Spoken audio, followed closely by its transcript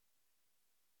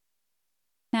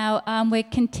Now, we're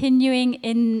continuing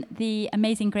in the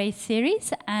Amazing Grace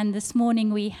series, and this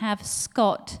morning we have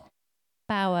Scott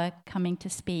Bauer coming to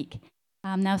speak.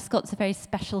 Now, Scott's a very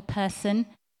special person.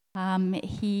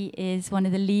 He is one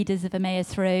of the leaders of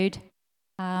Emmaus Road.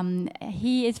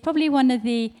 He is probably one of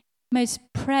the most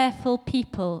prayerful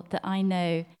people that I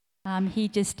know. He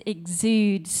just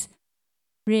exudes,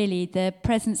 really, the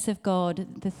presence of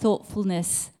God, the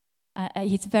thoughtfulness.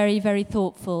 He's very, very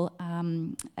thoughtful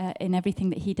in everything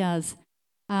that he does.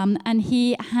 And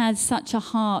he has such a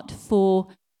heart for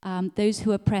those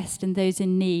who are oppressed and those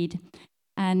in need.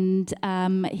 And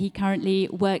he currently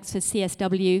works for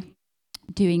CSW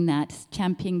doing that,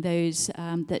 championing those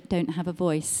that don't have a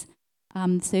voice.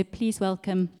 So please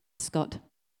welcome Scott.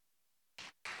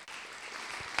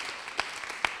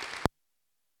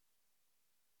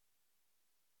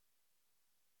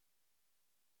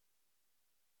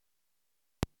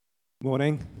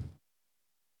 Morning.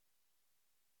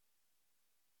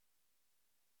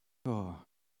 Oh.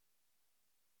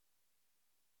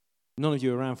 None of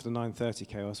you were around for the 9:30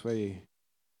 chaos, were you?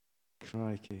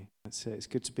 Crikey. That's it. It's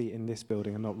good to be in this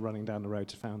building and not running down the road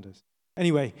to Founders.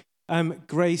 Anyway,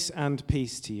 grace and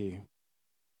peace to you.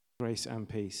 Grace and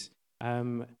peace.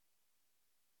 I've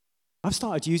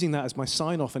started using that as my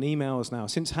sign-off in emails now.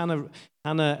 Since Hannah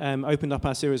opened up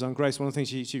our series on grace, one of the things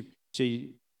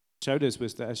she showed us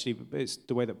was that actually it's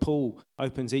the way that Paul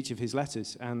opens each of his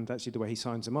letters and actually the way he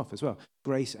signs them off as well.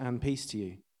 Grace and peace to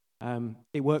you.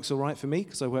 It works all right for me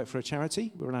because I work for a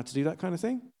charity. We're allowed to do that kind of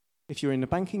thing. If you're in the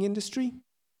banking industry,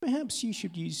 perhaps you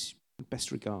should use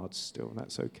best regards still.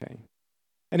 That's okay.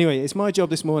 Anyway, it's my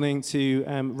job this morning to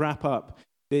wrap up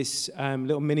this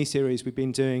little mini-series we've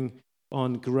been doing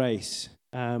on grace.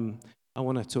 I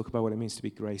want to talk about what it means to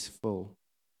be graceful.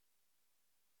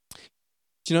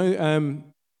 Do you know,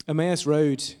 Emmaus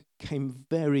Road came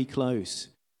very close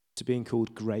to being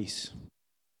called Grace.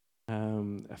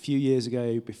 A few years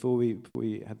ago, before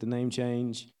we had the name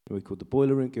change, we called the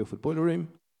Boiler Room, Guildford Boiler Room.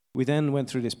 We then went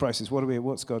through this process.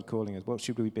 What's God calling us? What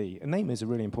should we be? A name is a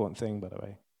really important thing, by the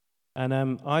way. And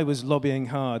I was lobbying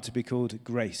hard to be called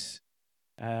Grace.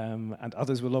 And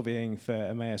others were lobbying for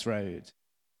Emmaus Road.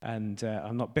 And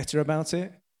I'm not bitter about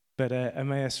it, but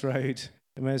Emmaus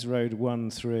Road won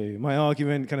through. My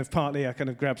argument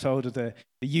I grabbed hold of the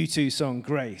U2 song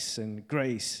Grace. And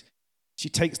Grace, she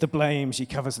takes the blame, she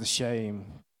covers the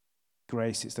shame.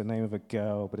 Grace, it's the name of a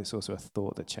girl, but it's also a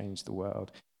thought that changed the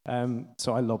world.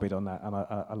 So I lobbied on that and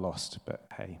I lost, but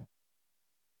hey.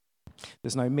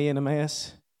 There's no me in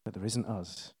Emmaus, but there isn't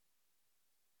us.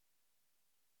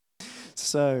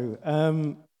 So,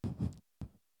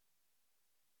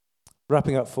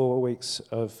 wrapping up 4 weeks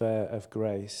of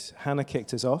grace, Hannah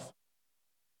kicked us off.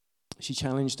 She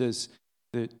challenged us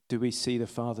that do we see the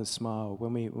Father's smile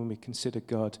when we consider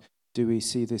God? Do we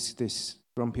see this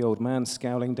grumpy old man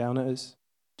scowling down at us?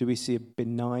 Do we see a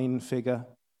benign figure,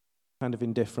 kind of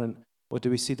indifferent, or do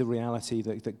we see the reality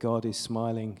that God is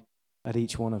smiling at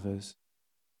each one of us?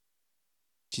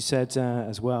 She said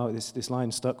as well, this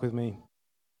line stuck with me.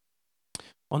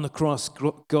 On the cross,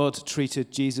 God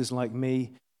treated Jesus like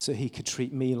me so he could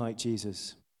treat me like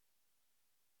Jesus.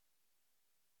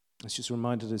 It's just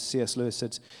reminded us, C.S. Lewis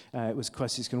said, it was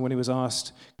when he was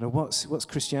asked, what's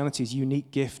Christianity's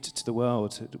unique gift to the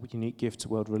world, unique gift to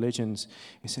world religions?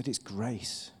 He said, it's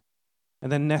grace.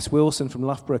 And then Ness Wilson from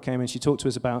Loughborough came and she talked to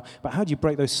us about how do you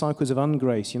break those cycles of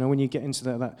ungrace, when you get into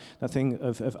that thing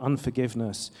of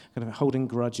unforgiveness, kind of holding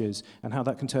grudges, and how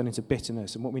that can turn into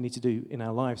bitterness, and what we need to do in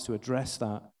our lives to address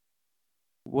that.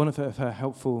 One of her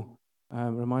helpful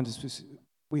reminders was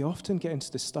we often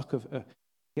get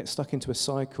stuck into a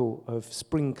cycle of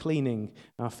spring cleaning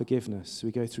our forgiveness. So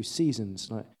we go through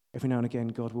seasons, like every now and again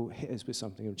God will hit us with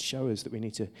something and show us that we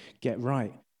need to get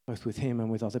right, both with him and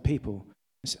with other people.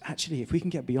 So actually, if we can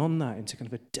get beyond that into kind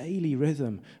of a daily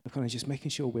rhythm of kind of just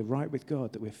making sure we're right with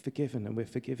God, that we're forgiven and we're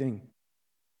forgiving.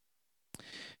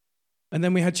 And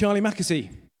then we had Charlie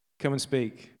Mackesy come and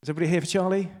speak. Is everybody here for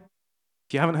Charlie?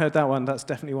 If you haven't heard that one, that's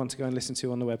definitely one to go and listen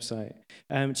to on the website.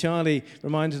 Charlie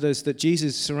reminded us that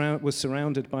Jesus was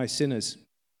surrounded by sinners,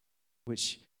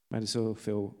 which made us all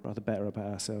feel rather better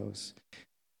about ourselves.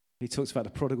 He talks about the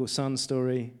prodigal son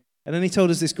story. And then he told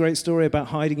us this great story about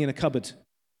hiding in a cupboard.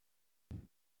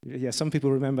 Yeah, some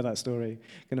people remember that story.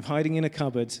 Kind of hiding in a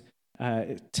cupboard,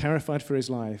 terrified for his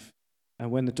life. And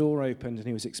when the door opened and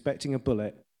he was expecting a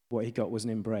bullet, what he got was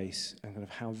an embrace. And kind of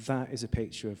how that is a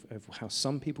picture of how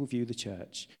some people view the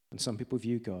church and some people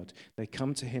view God. They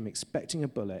come to him expecting a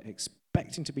bullet,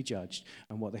 expecting to be judged,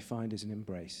 and what they find is an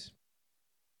embrace.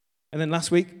 And then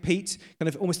last week, Pete kind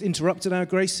of almost interrupted our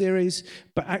grace series,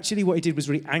 but actually what he did was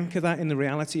really anchor that in the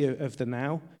reality of the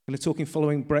now, kind of talking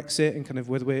following Brexit and kind of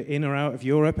whether we're in or out of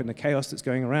Europe and the chaos that's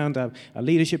going around, our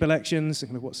leadership elections, and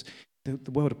kind of what's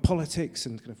the world of politics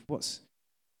and kind of what's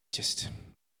just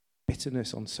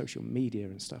bitterness on social media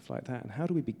and stuff like that, and how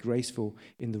do we be graceful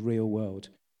in the real world.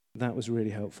 That was really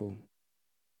helpful.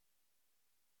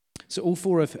 So all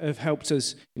four have helped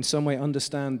us in some way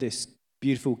understand this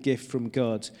beautiful gift from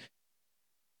God,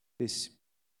 this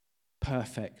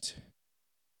perfect,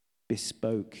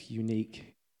 bespoke,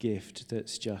 unique gift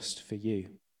that's just for you.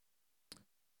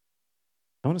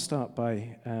 I want to start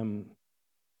by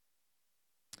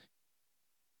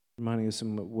reminding us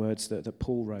some words that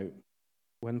Paul wrote.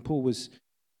 When Paul was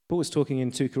talking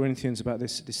in 2 Corinthians about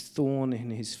this thorn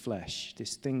in his flesh,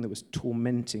 this thing that was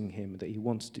tormenting him that he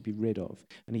wanted to be rid of,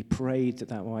 and he prayed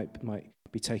that might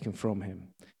be taken from him.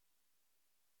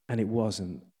 And it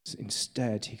wasn't.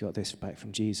 Instead, he got this back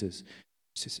from Jesus.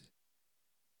 He says,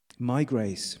 "My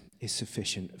grace is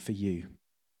sufficient for you,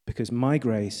 because my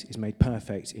grace is made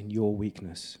perfect in your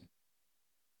weakness."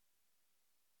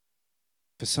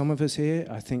 For some of us here,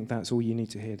 I think that's all you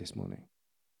need to hear this morning.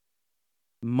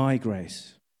 My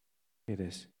grace. Hear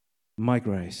this. My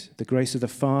grace. The grace of the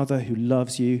Father who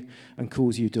loves you and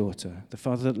calls you daughter. The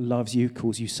Father that loves you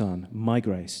calls you son. My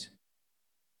grace.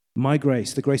 My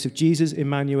grace, the grace of Jesus,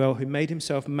 Emmanuel, who made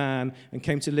himself man and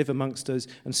came to live amongst us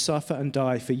and suffer and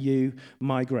die for you,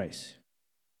 my grace.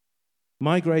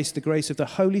 My grace, the grace of the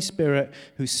Holy Spirit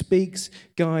who speaks,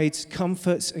 guides,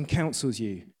 comforts, and counsels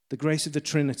you, the grace of the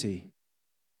Trinity,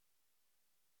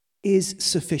 is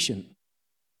sufficient.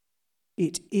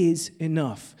 It is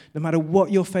enough. No matter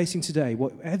what you're facing today,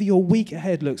 whatever your week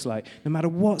ahead looks like, no matter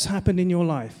what's happened in your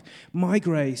life, my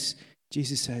grace,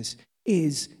 Jesus says,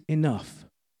 is enough.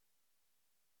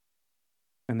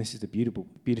 And this is the beautiful,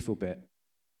 beautiful bit.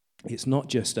 It's not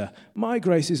just my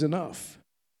grace is enough.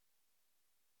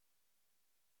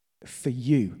 For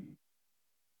you.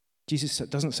 Jesus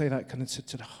doesn't say that kind of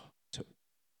to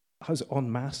us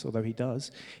en masse, although he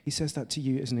does. He says that to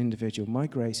you as an individual. My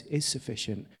grace is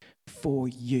sufficient for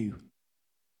you.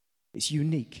 It's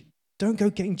unique. Don't go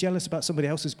getting jealous about somebody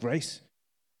else's grace.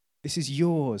 This is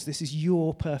yours. This is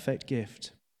your perfect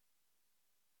gift.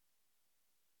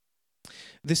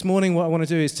 This morning, what I want to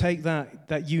do is take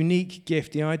that unique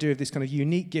gift, the idea of this kind of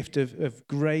unique gift of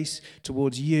grace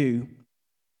towards you,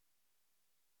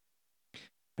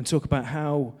 and talk about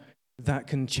how that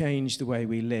can change the way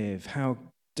we live. How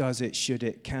does it, should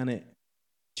it, can it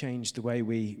change the way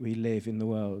we live in the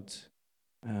world?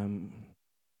 We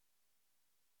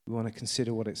want to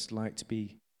consider what it's like to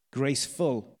be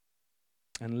graceful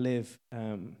and live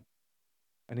an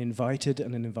invited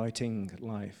and an inviting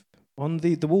life. On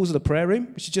the walls of the prayer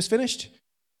room, which is just finished.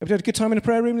 Everybody had a good time in the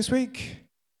prayer room this week?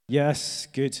 Yes,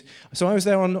 good. So I was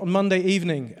there on Monday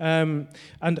evening, and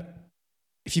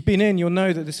if you've been in, you'll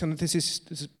know that this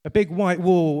is a big white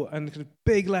wall and kind of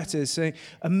big letters saying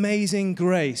 "Amazing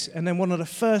Grace," and then one of the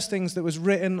first things that was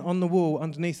written on the wall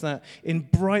underneath that in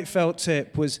bright felt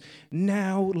tip was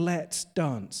 "Now let's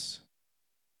dance."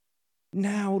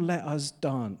 Now let us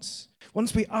dance.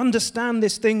 Once we understand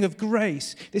this thing of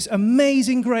grace, this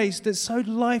amazing grace that's so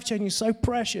life-changing, so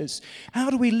precious, how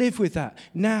do we live with that?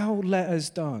 Now let us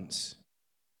dance.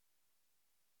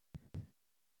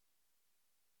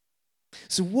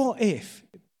 So what if,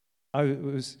 I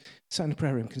was sat in the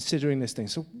prayer room considering this thing,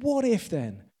 so what if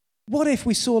then? What if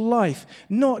we saw life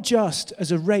not just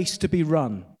as a race to be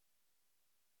run?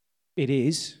 It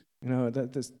is.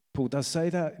 Paul does say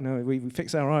that. We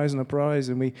fix our eyes on a prize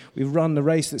and we run the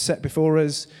race that's set before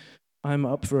us. I'm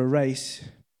up for a race.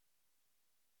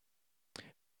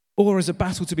 Or as a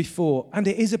battle to be fought. And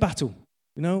it is a battle.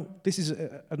 This is,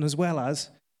 and as well as,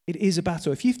 it is a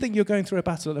battle. If you think you're going through a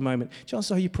battle at the moment,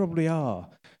 chances are you probably are.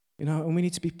 And we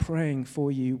need to be praying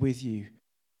for you, with you.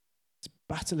 It's a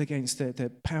battle against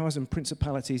the powers and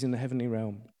principalities in the heavenly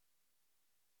realm.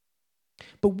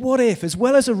 But what if, as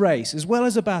well as a race, as well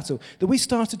as a battle, that we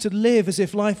started to live as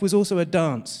if life was also a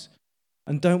dance?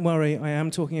 And don't worry, I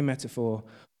am talking in metaphor.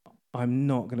 I'm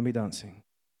not going to be dancing.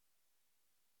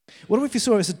 What if we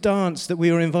saw it as a dance that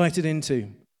we were invited into?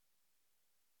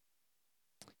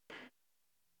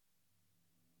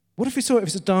 What if we saw it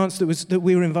as a dance that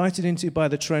we were invited into by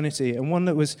the Trinity, and one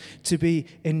that was to be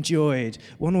enjoyed,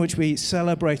 one in which we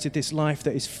celebrated this life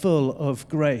that is full of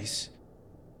grace?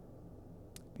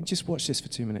 Just watch this for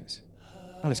 2 minutes.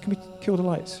 Alice, can we kill the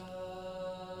lights?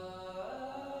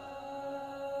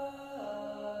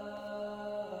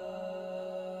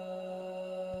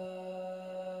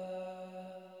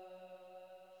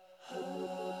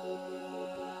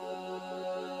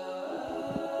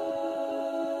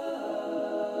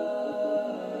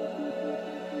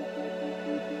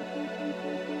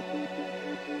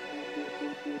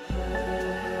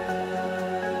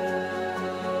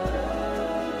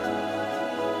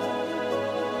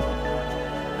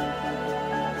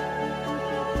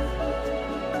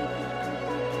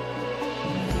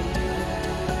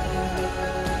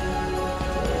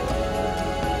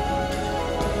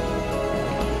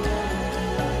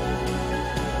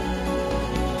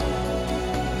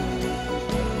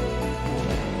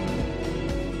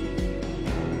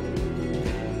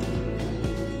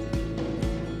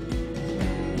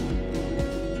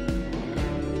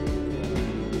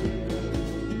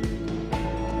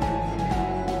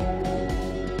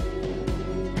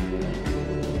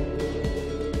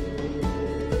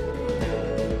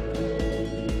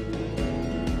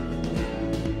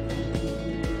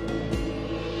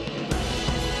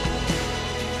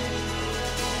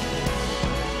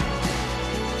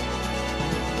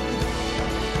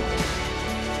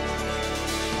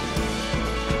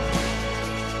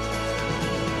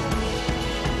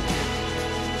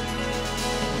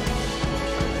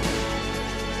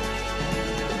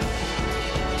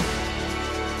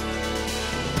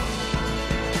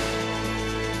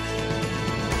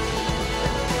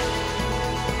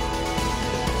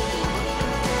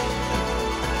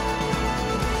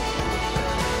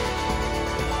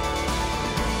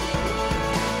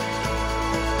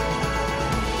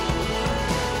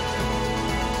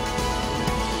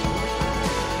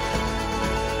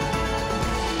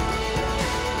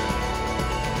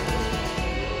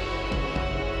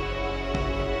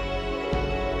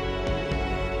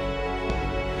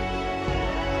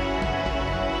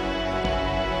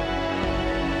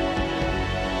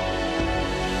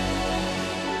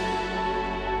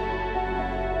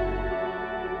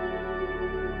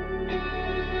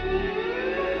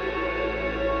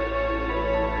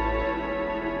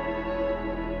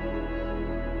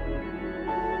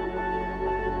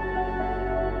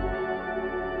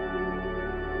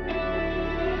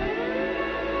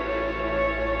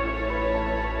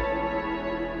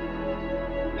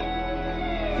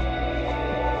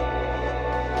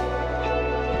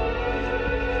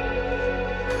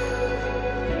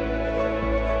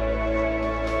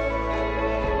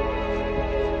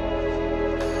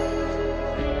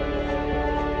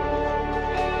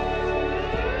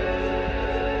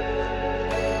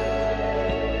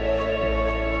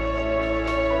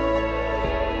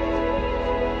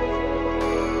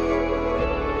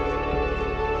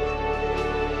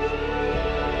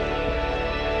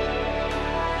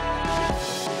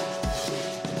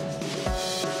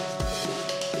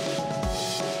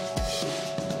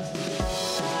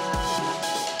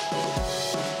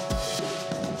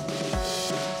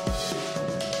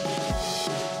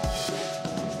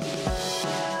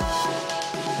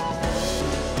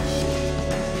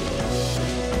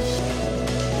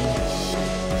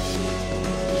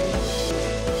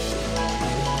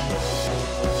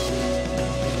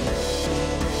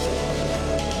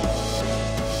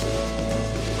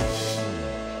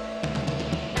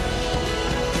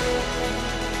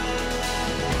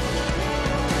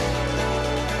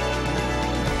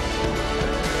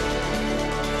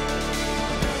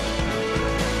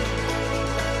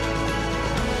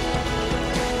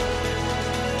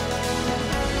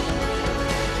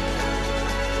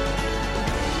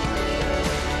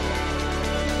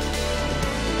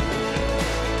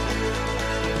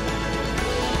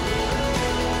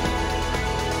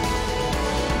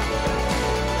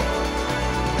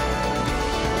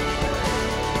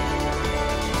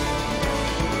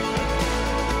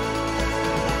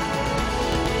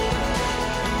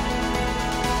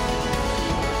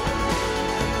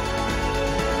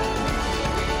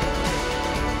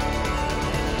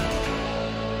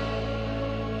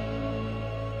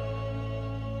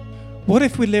 What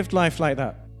if we lived life like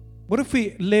that? What if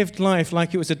we lived life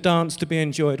like it was a dance to be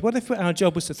enjoyed? What if our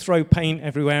job was to throw paint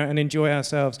everywhere and enjoy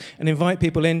ourselves and invite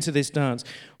people into this dance?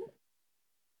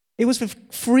 It was for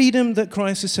freedom that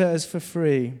Christ has set us for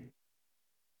free.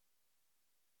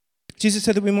 Jesus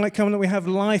said that we might come and that we have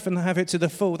life and have it to the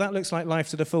full. That looks like life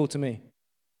to the full to me.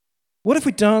 What if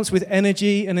we danced with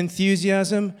energy and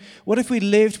enthusiasm? What if we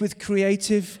lived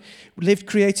creatively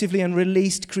and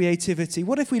released creativity?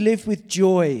 What if we lived with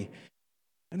joy,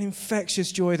 an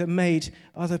infectious joy that made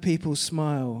other people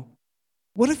smile?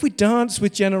 What if we danced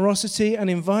with generosity and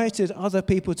invited other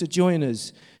people to join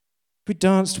us? If we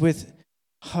danced with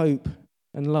hope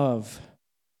and love?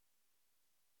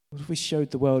 What if we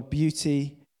showed the world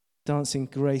beauty, dancing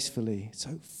gracefully,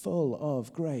 so full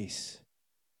of grace?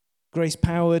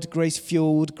 Grace-powered,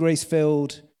 grace-fueled,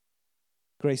 grace-filled,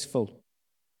 graceful.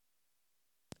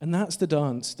 And that's the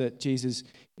dance that Jesus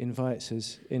invites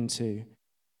us into.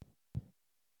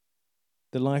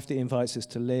 The life that he invites us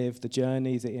to live, the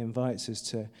journey that he invites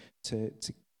us to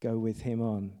go with him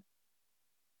on.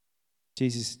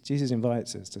 Jesus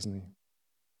invites us, doesn't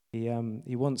he?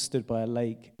 He once stood by a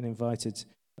lake and invited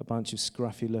a bunch of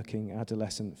scruffy-looking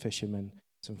adolescent fishermen,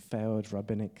 some failed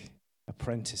rabbinic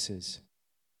apprentices.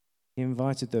 He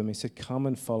invited them. He said, "Come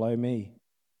and follow me."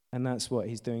 And that's what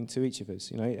he's doing to each of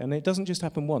us, And it doesn't just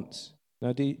happen once.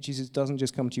 No, Jesus doesn't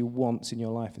just come to you once in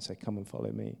your life and say, "Come and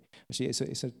follow me." Actually,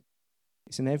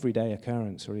 it's an everyday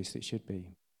occurrence, or at least it should be.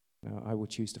 I will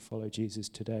choose to follow Jesus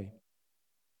today.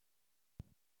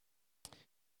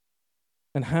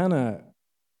 And Hannah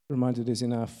reminded us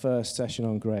in our first session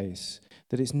on grace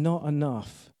that it's not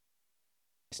enough.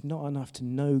 It's not enough to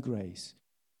know grace.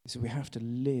 So we have to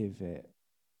live it.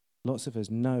 Lots of us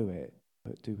know it,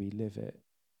 but do we live it?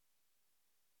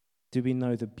 Do we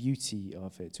know the beauty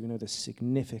of it? Do we know the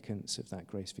significance of that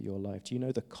grace for your life? Do you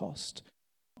know the cost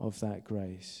of that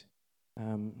grace?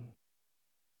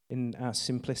 In our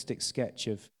simplistic sketch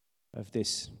of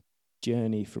this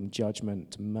journey from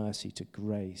judgment to mercy to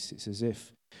grace, it's as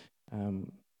if I was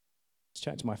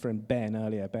chatting to my friend Ben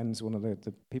earlier. Ben's one of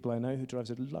the people I know who drives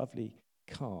a lovely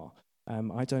car.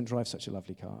 I don't drive such a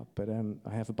lovely car, but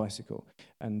I have a bicycle.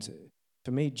 And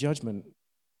for me, judgment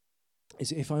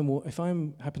is if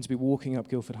I'm happen to be walking up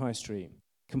Guildford High Street,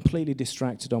 completely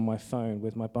distracted on my phone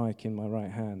with my bike in my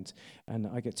right hand, and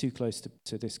I get too close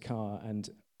to this car, and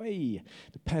the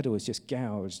pedal is just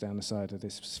gouged down the side of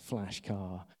this flash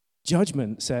car.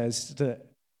 Judgment says that,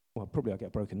 well, probably I'll get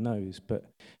a broken nose, but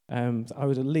I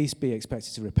would at least be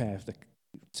expected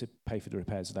to pay for the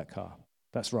repairs of that car.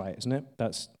 That's right, isn't it?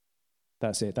 That's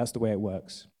it. That's the way it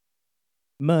works.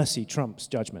 Mercy trumps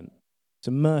judgment. So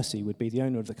mercy would be the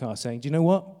owner of the car saying, "Do you know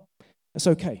what? That's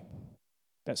okay.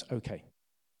 That's okay."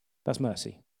 That's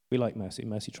mercy. We like mercy.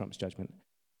 Mercy trumps judgment.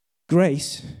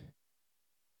 Grace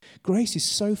is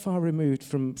so far removed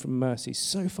from mercy,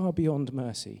 so far beyond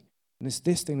mercy. And it's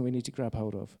this thing we need to grab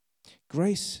hold of.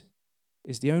 Grace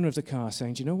is the owner of the car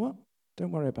saying, "Do you know what?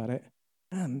 Don't worry about it.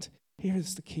 And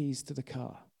here's the keys to the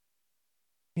car.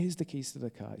 Here's the keys to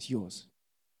the car. It's yours."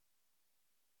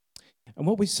 And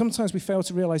what sometimes we fail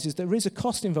to realize is there is a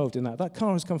cost involved in that. That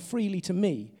car has come freely to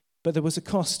me, but there was a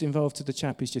cost involved to the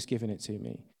chap who's just given it to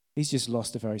me. He's just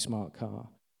lost a very smart car.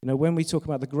 When we talk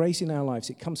about the grace in our lives,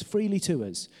 it comes freely to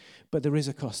us, but there is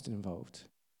a cost involved.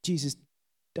 Jesus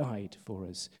died for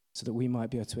us so that we might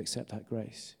be able to accept that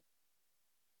grace.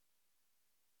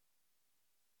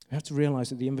 We have to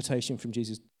realize that the invitation from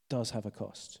Jesus does have a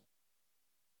cost.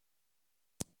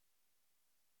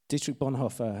 Dietrich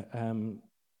Bonhoeffer,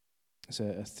 as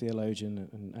a theologian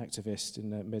and activist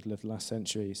in the middle of the last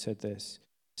century, he said this.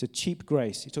 It's a cheap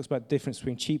grace. He talks about the difference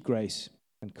between cheap grace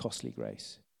and costly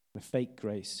grace, and fake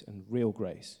grace and real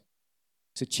grace.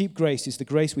 So cheap grace is the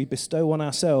grace we bestow on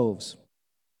ourselves.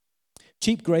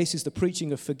 Cheap grace is the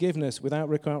preaching of forgiveness without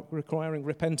requiring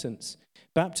repentance,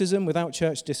 baptism without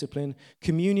church discipline,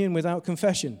 communion without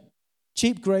confession.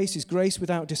 Cheap grace is grace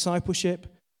without discipleship,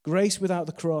 grace without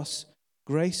the cross,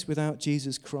 grace without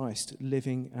Jesus Christ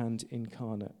living and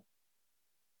incarnate.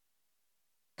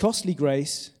 Costly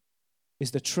grace is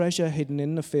the treasure hidden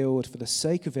in the field. For the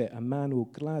sake of it, a man will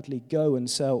gladly go and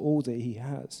sell all that he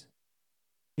has.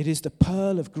 It is the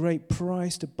pearl of great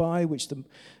price to buy, which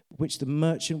the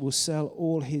merchant will sell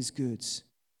all his goods.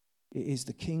 It is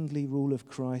the kingly rule of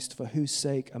Christ, for whose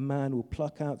sake a man will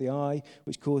pluck out the eye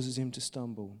which causes him to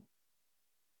stumble.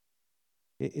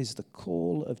 It is the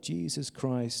call of Jesus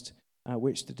Christ, at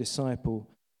which the disciple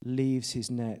leaves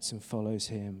his nets and follows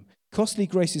him. Costly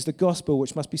grace is the gospel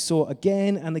which must be sought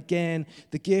again and again,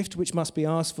 the gift which must be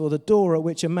asked for, the door at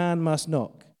which a man must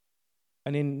knock.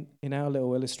 And in our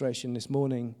little illustration this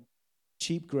morning,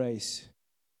 Cheap grace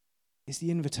is the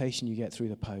invitation you get through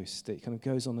the post that kind of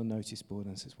goes on the notice board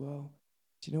and says, well,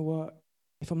 do you know what?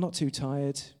 If I'm not too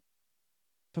tired,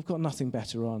 if I've got nothing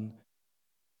better on,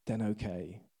 then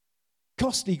okay.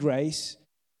 Costly grace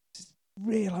is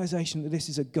realization that this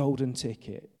is a golden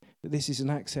ticket, that this is an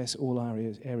access all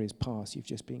areas pass you've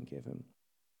just been given.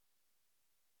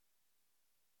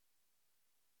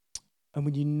 And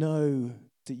when you know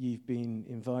that you've been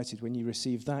invited, when you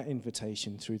receive that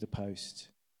invitation through the post,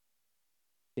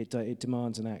 it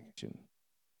demands an action.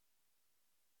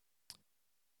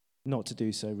 Not to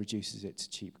do so reduces it to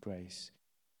cheap grace.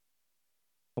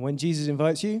 And when Jesus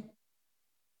invites you,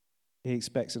 he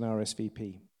expects an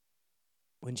RSVP.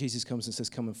 When Jesus comes and says,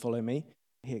 come and follow me,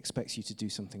 he expects you to do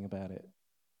something about it.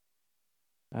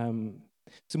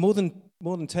 So more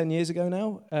than 10 years ago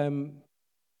now,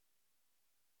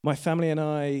 my family and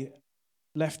I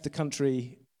left the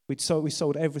country. We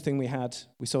sold everything we had.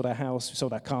 We sold our house, we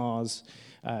sold our cars,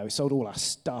 we sold all our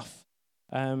stuff,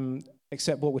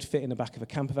 except what would fit in the back of a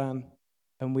camper van.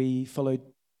 And we followed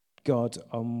God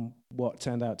on what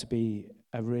turned out to be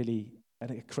a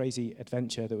crazy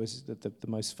adventure that was the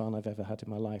most fun I've ever had in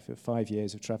my life. 5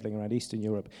 years of traveling around Eastern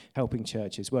Europe, helping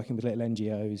churches, working with little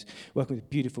NGOs, working with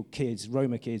beautiful kids,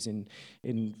 Roma kids in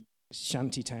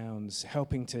shanty towns,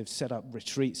 helping to set up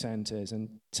retreat centers and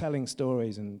telling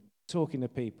stories and talking to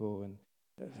people and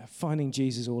finding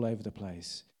Jesus all over the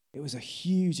place. It was a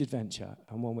huge adventure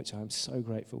and one which I'm so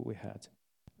grateful we had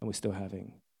and we're still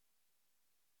having.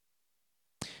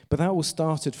 But that all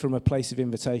started from a place of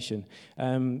invitation.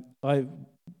 I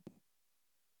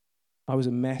was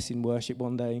a mess in worship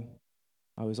one day.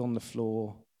 I was on the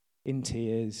floor, in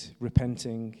tears,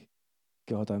 repenting.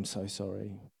 God, I'm so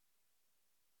sorry.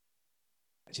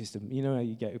 Just, you know how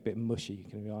you get a bit mushy,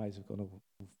 your eyes have gone all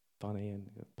funny and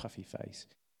a puffy face,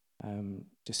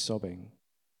 just sobbing.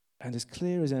 And as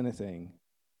clear as anything,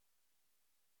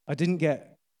 I didn't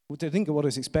get what I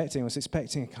was expecting. I was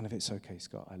expecting a kind of, it's okay,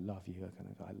 Scott, I love you.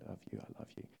 I love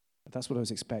you. That's what I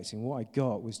was expecting. What I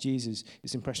got was Jesus,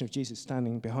 this impression of Jesus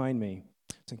standing behind me,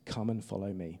 saying, come and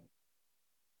follow me.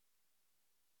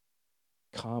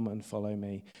 Come and follow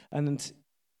me. And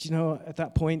do you know, at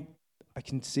that point, I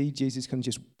can see Jesus kind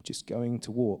of just going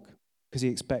to walk because he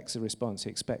expects a response. He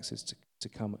expects us to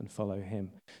come and follow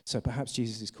him. So perhaps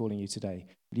Jesus is calling you today.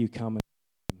 Will you come and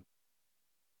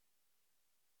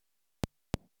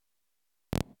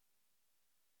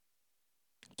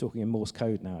talking in Morse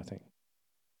code now, I think.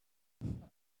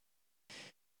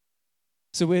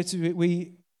 So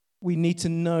we need to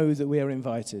know that we are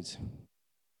invited.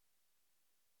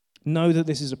 Know that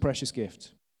this is a precious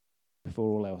gift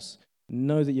before all else.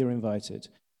 Know that you're invited.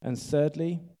 And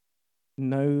thirdly,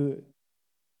 know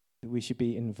that we should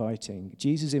be inviting.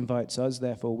 Jesus invites us,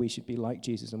 therefore we should be like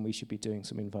Jesus and we should be doing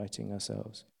some inviting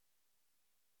ourselves.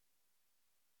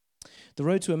 The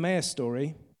Road to Emmaus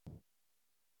story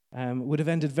would have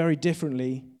ended very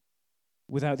differently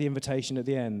without the invitation at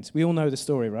the end. We all know the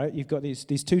story, right? You've got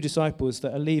these two disciples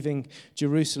that are leaving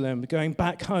Jerusalem, going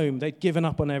back home. They'd given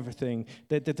up on everything.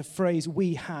 The phrase,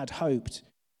 we had hoped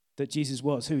that Jesus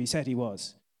was who he said he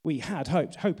was. We had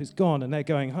hoped. Hope is gone and they're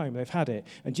going home. They've had it.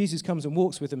 And Jesus comes and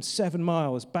walks with them 7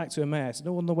 miles back to Emmaus. And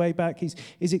on the way back,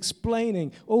 he's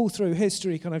explaining all through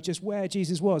history kind of just where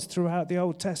Jesus was throughout the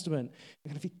Old Testament.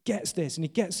 And if he gets this and he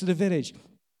gets to the village, I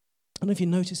don't know if you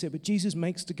notice it, but Jesus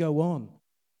makes to go on.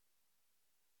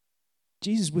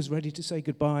 Jesus was ready to say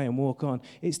goodbye and walk on.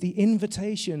 It's the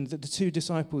invitation that the 2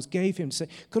 disciples gave him to say,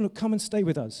 come and stay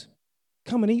with us.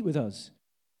 Come and eat with us.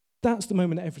 That's the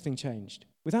moment that everything changed.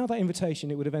 Without that invitation,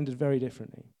 it would have ended very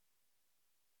differently.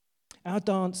 Our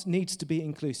dance needs to be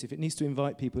inclusive. It needs to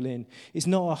invite people in. It's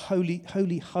not a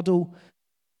holy huddle,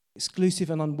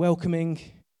 exclusive and unwelcoming.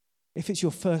 If it's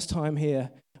your first time here,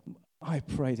 I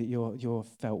pray that you're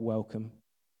felt welcome.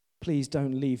 Please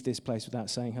don't leave this place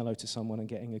without saying hello to someone and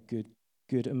getting a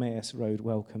good Emmaus Road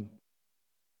welcome.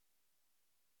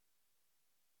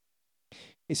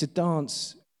 It's a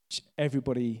dance which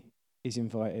everybody is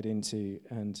invited into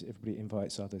and everybody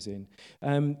invites others in.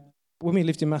 When we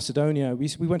lived in Macedonia, we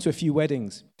went to a few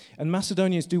weddings. And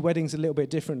Macedonians do weddings a little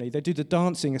bit differently. They do the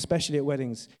dancing, especially at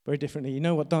weddings, very differently. You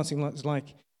know what dancing is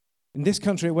like in this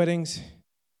country at weddings?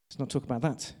 Let's not talk about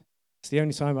that. It's the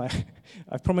only time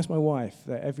I've promised my wife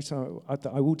that every time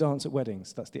I will dance at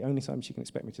weddings. That's the only time she can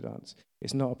expect me to dance.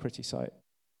 It's not a pretty sight.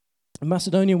 In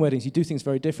Macedonian weddings, you do things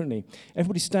very differently.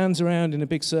 Everybody stands around in a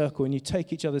big circle and you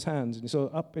take each other's hands and you're sort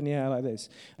of up in the air like this.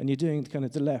 And you're doing kind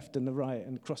of the left and the right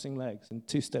and crossing legs and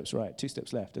 2 steps right, 2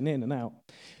 steps left and in and out.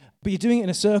 But you're doing it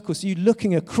in a circle, so you're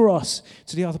looking across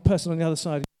to the other person on the other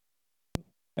side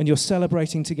and you're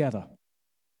celebrating together.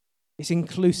 It's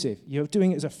inclusive. You're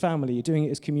doing it as a family. You're doing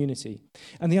it as community.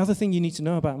 And the other thing you need to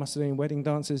know about Macedonian wedding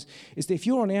dances is that if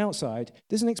you're on the outside,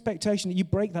 there's an expectation that you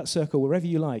break that circle wherever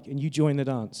you like and you join the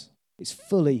dance. It's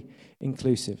fully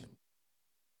inclusive.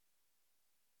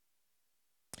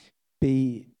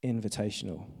 Be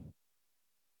invitational.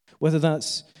 Whether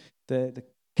that's the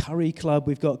curry club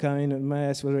we've got going at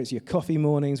Emmaus, whether it's your coffee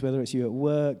mornings, whether it's you at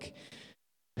work,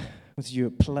 whether it's you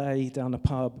at play, down the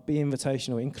pub, be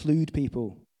invitational. Include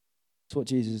people. That's what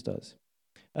Jesus does.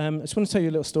 I just want to tell you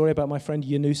a little story about my friend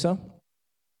Yanusa.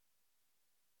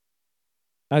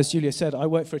 As Julia said, I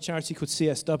work for a charity called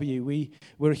CSW.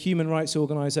 We're a human rights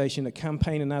organization that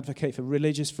campaign and advocate for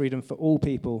religious freedom for all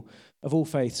people of all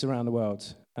faiths around the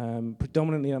world.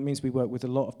 Predominantly, that means we work with a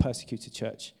lot of persecuted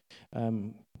churches.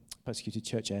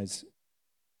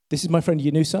 This is my friend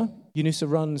Yanusa.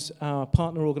 Yanusa runs our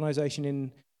partner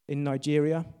organization in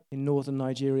Nigeria, in northern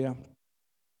Nigeria.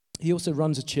 He also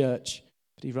runs a church,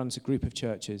 but he runs a group of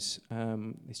churches.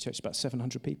 His church is about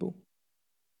 700 people.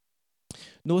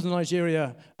 Northern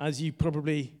Nigeria, as you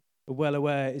probably are well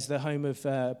aware, is the home of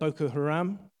Boko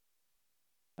Haram,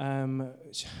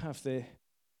 which have the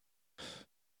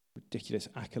ridiculous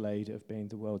accolade of being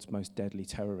the world's most deadly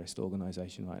terrorist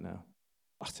organization right now.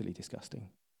 Utterly disgusting.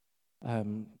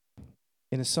 In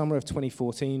the summer of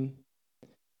 2014,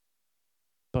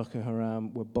 Boko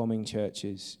Haram were bombing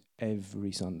churches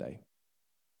every Sunday.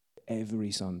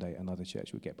 Every Sunday, another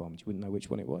church would get bombed. You wouldn't know which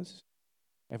one it was.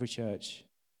 Every church,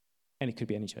 and it could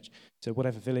be any church. So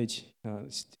whatever village,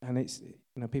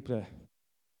 people are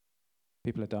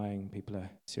dying, people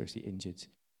are seriously injured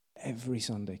every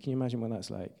Sunday. Can you imagine what that's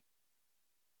like?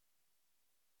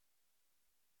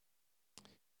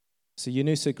 So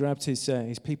Yanusa grabbed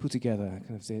his people together,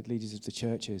 kind of the leaders of the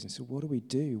churches, and said, "What do we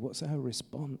do? What's our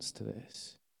response to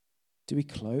this? Do we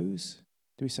close?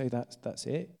 Do we say that's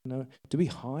it? No. Do we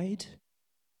hide?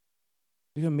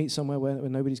 Do we go meet somewhere where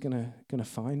nobody's gonna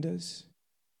find us?"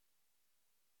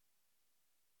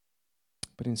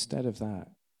 But instead of that,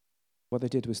 what they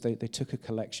did was they took a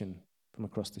collection from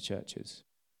across the churches.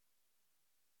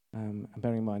 And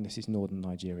bearing in mind, this is northern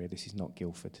Nigeria. This is not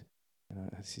Guildford.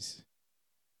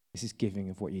 This is giving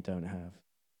of what you don't have.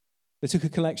 They took a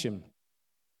collection.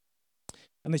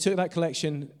 And they took that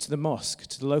collection to the mosque,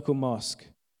 to the local mosque,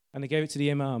 and they gave it to the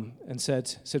imam and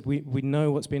said, we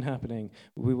know what's been happening.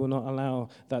 We will not allow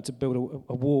that to build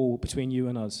a wall between you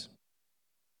and us.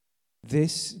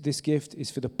 This gift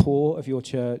is for the poor of your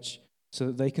church so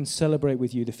that they can celebrate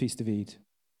with you the Feast of Eid.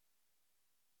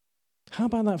 How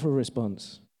about that for a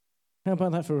response? How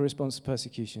about that for a response to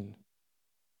persecution?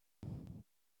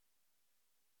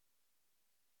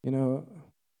 How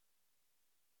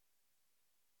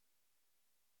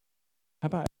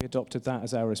about if we adopted that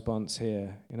as our response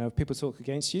here? If people talk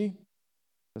against you,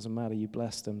 doesn't matter, you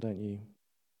bless them, don't you?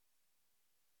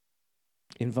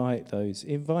 Invite those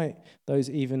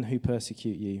even who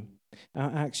persecute you.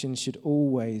 Our actions should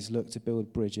always look to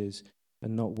build bridges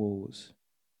and not walls.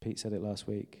 Pete said it last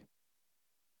week.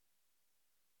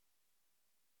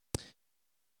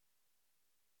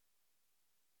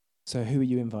 So who are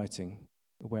you inviting?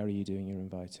 Where are you doing your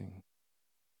inviting?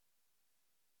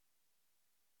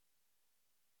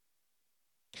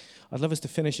 I'd love us to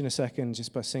finish in a second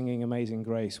just by singing Amazing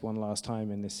Grace one last time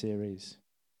in this series.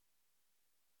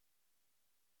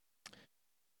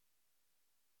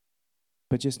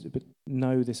 But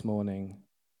know this morning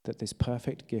that this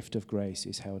perfect gift of grace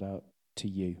is held out to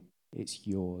you. It's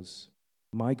yours.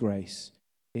 My grace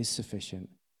is sufficient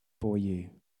for you.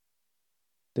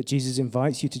 That Jesus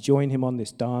invites you to join him on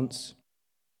this dance.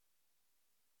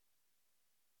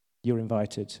 You're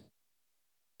invited.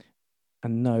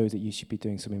 And know that you should be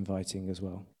doing some inviting as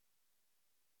well.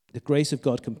 The grace of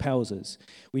God compels us.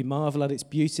 We marvel at its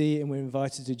beauty and we're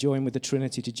invited to join with the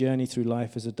Trinity to journey through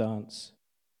life as a dance.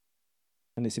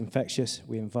 And it's infectious.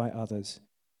 We invite others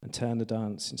and turn the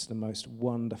dance into the most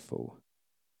wonderful,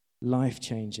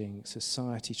 life-changing,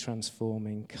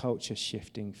 society-transforming,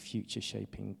 culture-shifting,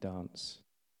 future-shaping dance.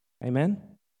 Amen?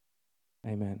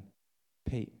 Amen.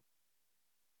 Pete,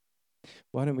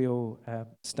 why don't we all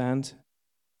stand?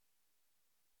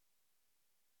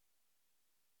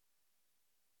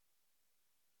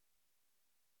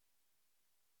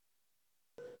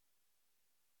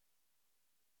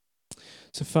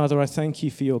 So, Father, I thank you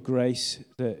for your grace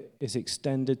that is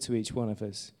extended to each one of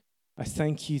us. I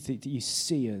thank you that you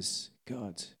see us,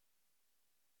 God.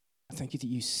 I thank you that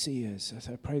you see us.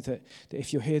 I pray that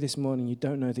if you're here this morning, you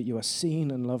don't know that you are seen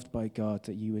and loved by God,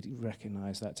 that you would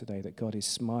recognize that today, that God is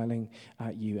smiling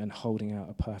at you and holding out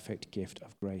a perfect gift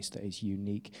of grace that is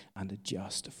unique and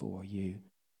just for you.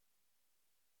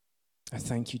 I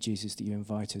thank you, Jesus, that you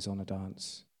invite us on a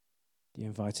dance. You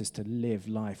invite us to live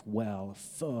life well,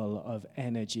 full of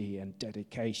energy and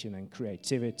dedication and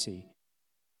creativity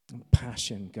and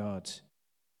passion, God.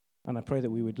 And I pray that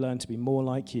we would learn to be more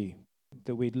like you,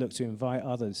 that we'd look to invite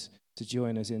others to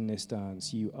join us in this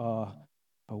dance. You are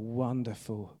a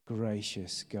wonderful,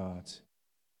 gracious God.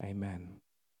 Amen.